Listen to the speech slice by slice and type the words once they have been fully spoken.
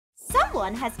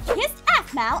Someone has kissed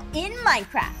Aphmau in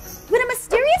Minecraft. When a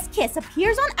mysterious kiss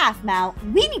appears on Aphmau,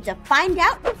 we need to find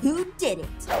out who did it.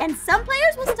 And some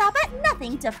players will stop at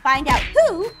nothing to find out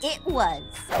who it was.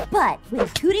 But when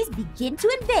cooties begin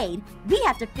to invade, we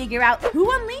have to figure out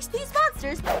who unleashed these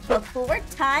monsters before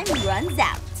time runs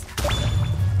out.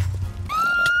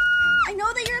 I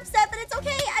know that you're upset, but it's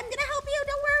okay. I'm gonna help you,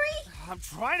 don't worry. I'm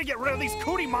trying to get rid of these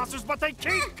cootie monsters, but they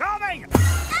keep coming! Okay.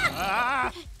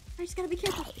 I just gotta be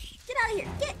careful. Get out of here.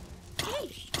 Hey,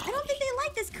 I don't think they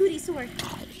like this cootie sword.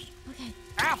 Okay.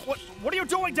 Aph, what are you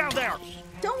doing down there?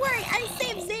 Don't worry, I'm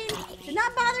safe, Zane. They're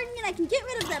not bothering me and I can get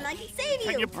rid of them. I can save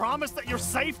you. Can you promise that you're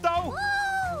safe, though?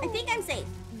 I think I'm safe.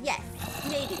 Yes,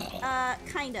 maybe.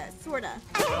 Kinda, sorta.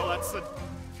 Well, that's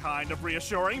kind of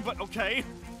reassuring, but okay.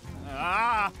 All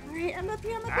right, I'm up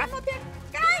here.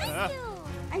 Guys!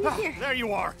 I'm here. There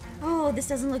you are. Oh, this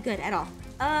doesn't look good at all.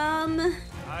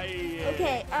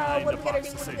 Okay, what are we gonna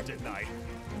do? Didn't I?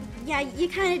 Yeah, you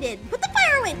kinda did. Put the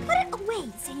fire away! Put it away,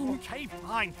 Zane! Okay,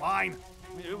 fine. I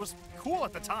mean, it was cool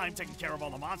at the time, taking care of all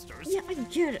the monsters. Yeah, I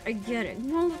get it.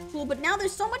 No, it's cool, but now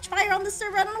there's so much fire on the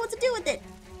server, I don't know what to do with it.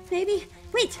 Maybe,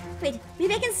 wait,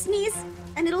 maybe I can sneeze,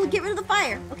 and it'll get rid of the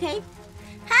fire, okay?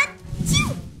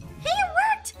 Achoo! Hey, it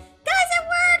worked! Guys, it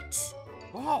worked!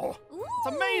 Whoa,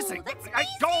 it's amazing! That's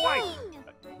Go away!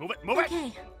 Move it!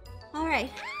 Okay,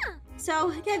 alright. So,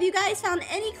 have you guys found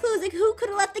any clues like who could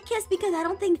have left the kiss? Because I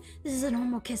don't think this is a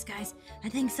normal kiss, guys. I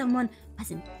think someone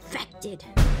was infected.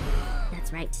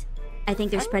 That's right. I think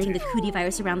they're spreading the cootie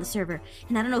virus around the server.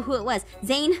 And I don't know who it was.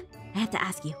 Zane, I have to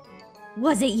ask you.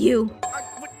 Was it you?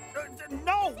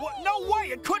 No way!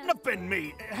 It couldn't have been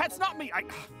me! It's not me!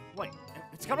 Wait,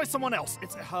 it's gotta be someone else.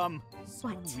 It's,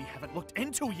 What? we haven't looked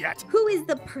into yet. Who is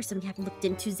the person we haven't looked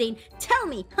into, Zane? Tell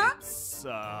me, huh? It's,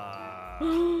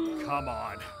 come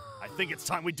on. I think it's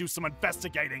time we do some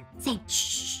investigating. Zane,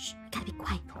 shh. We gotta be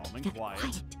quiet. Calm Okay, and we gotta quiet. be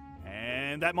quiet.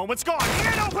 And that moment's gone.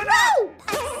 Ian, open No!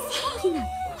 up! Zane,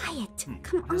 quiet.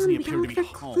 Come doesn't on, he we appear gotta to look be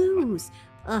for home? clues.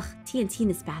 Ugh, TNT in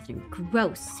this bathroom.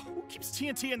 Gross. Who keeps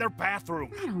TNT in their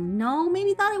bathroom? I don't know.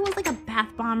 Maybe thought it was like a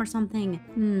bath bomb or something.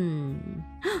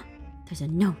 There's a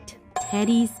note.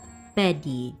 Teddy's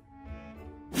beddy.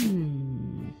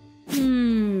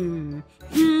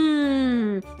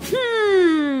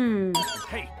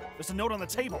 Hey, there's a note on the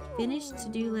table. Finish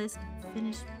to-do list.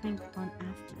 Finish prank on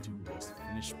after. To-do list.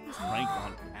 Finish prank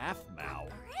on Aphmau.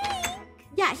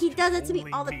 Yeah, he does it to me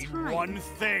Only all the mean time. one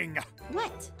thing.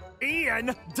 What?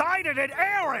 Ian dyed it,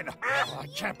 Aaron. I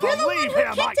can't You're the one believe who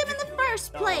him. kicked him in the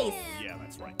first place. Oh, yeah,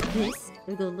 that's right. This, there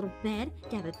we go, a little bed.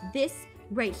 Gather this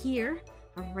right here.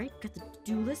 All right, got the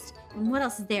to-do list. And what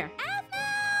else is there?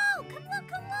 Apple! Come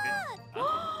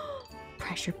look!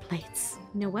 Pressure plates.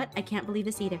 You know what? I can't believe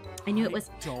this either. I knew it was.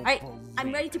 All right,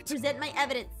 I'm ready to present my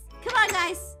evidence. Come on,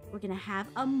 guys. We're gonna have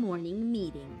a morning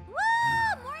meeting.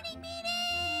 Woo! Morning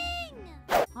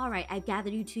meeting! All right, I've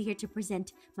gathered you two here to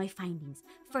present my findings.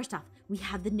 First off, we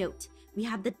have the note. We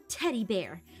have the teddy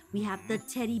bear. We have the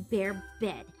teddy bear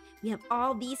bed. We have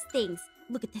all these things.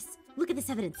 Look at this. Look at this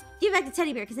evidence. Give back the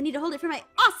teddy bear because I need to hold it for my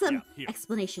awesome Yeah, here.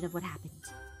 explanation of what happened.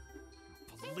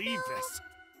 Believe this.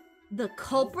 The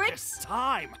culprit This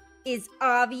time. is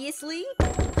obviously...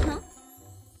 Huh?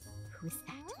 Who is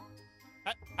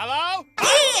that? Hello?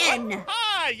 Ian!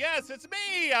 Hi, yes, it's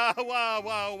me.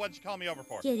 What'd you call me over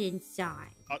for? Get inside.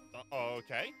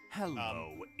 Okay.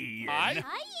 Hello, Ian. Hi.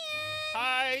 Hi, Ian!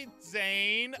 Hi,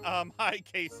 Zane. Hi,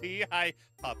 Casey. Hi,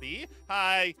 Puppy.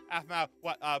 Hi, Aphmau.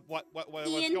 What's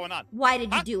Ian, going on? why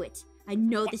did you Huh? do it? I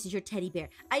know this is your teddy bear.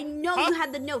 I know Huh? you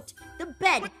had the note, the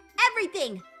bed,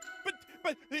 everything.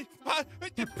 But,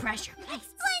 The pressure plates.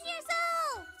 Explain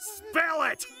yourself! Spell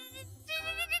it.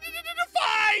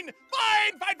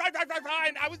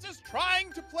 Fine. I was just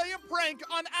trying to play a prank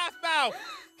on Aphmau.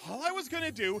 All I was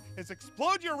gonna do is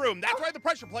explode your room. That's why the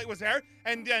pressure plate was there.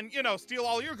 And then, steal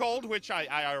all your gold, which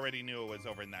I already knew it was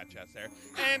over in that chest there.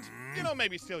 And,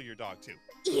 maybe steal your dog too.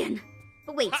 Ian,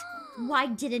 but wait, why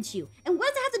didn't you? And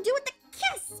what does it have to do with the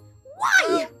kiss?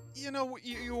 Why?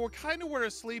 You kind of were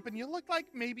asleep and you looked like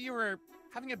maybe you were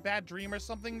having a bad dream or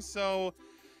something. So,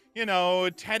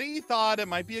 Teddy thought it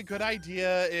might be a good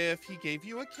idea if he gave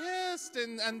you a kiss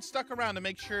and stuck around to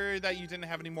make sure that you didn't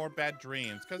have any more bad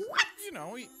dreams. Because,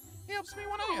 he helps me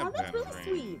when I Oh, have that's bad really dreams.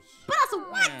 sweet. But also,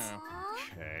 what? Yeah.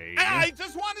 Okay. I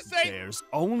just want to say... There's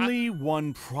only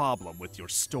one problem with your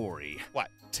story. What?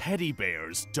 Teddy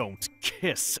bears don't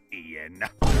kiss, Ian. No.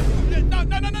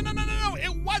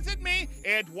 It wasn't me.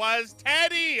 It was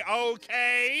Teddy,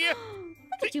 okay?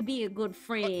 Look at you be a good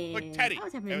friend. Look, Teddy. I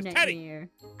was having It a was nightmare.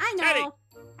 Teddy. I know. Teddy.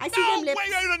 I see them lips.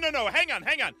 Wait, no, hang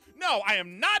on. No, I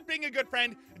am not being a good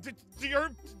friend.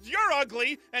 You're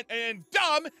ugly and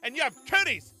dumb, and you have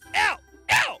cooties.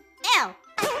 Ew!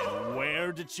 Ew.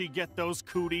 Where did she get those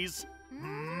cooties?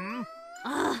 Ugh.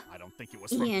 I don't think it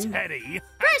was from Ian. Teddy.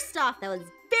 First off, that was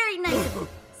very nice of you.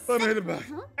 I made it back.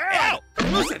 Huh? Ew!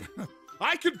 Listen,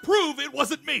 I can prove it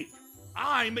wasn't me.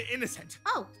 I'm innocent.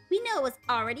 Oh, we know it was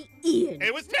already Ian.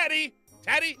 It was Teddy.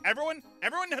 Teddy, everyone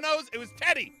knows it was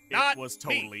Teddy, not It was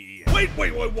me. totally Ian. Wait,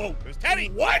 whoa. It was Teddy.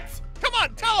 What? Come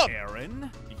on, tell him.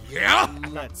 Aaron, Yeah?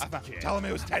 let's Tell him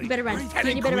it was Teddy. You better run. Teddy,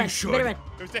 Ian, you better we run. should. You better run.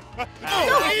 It was Teddy.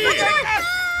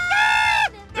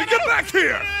 Hey, get back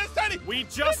here! It was Teddy. We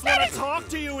just want to talk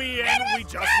to you, Ian. We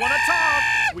just want to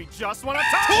talk. We just want to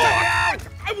talk.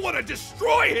 Talk! I want to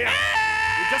destroy him!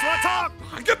 We just want to talk.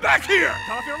 Get back here!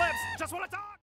 Cut off your lips. Just want to talk.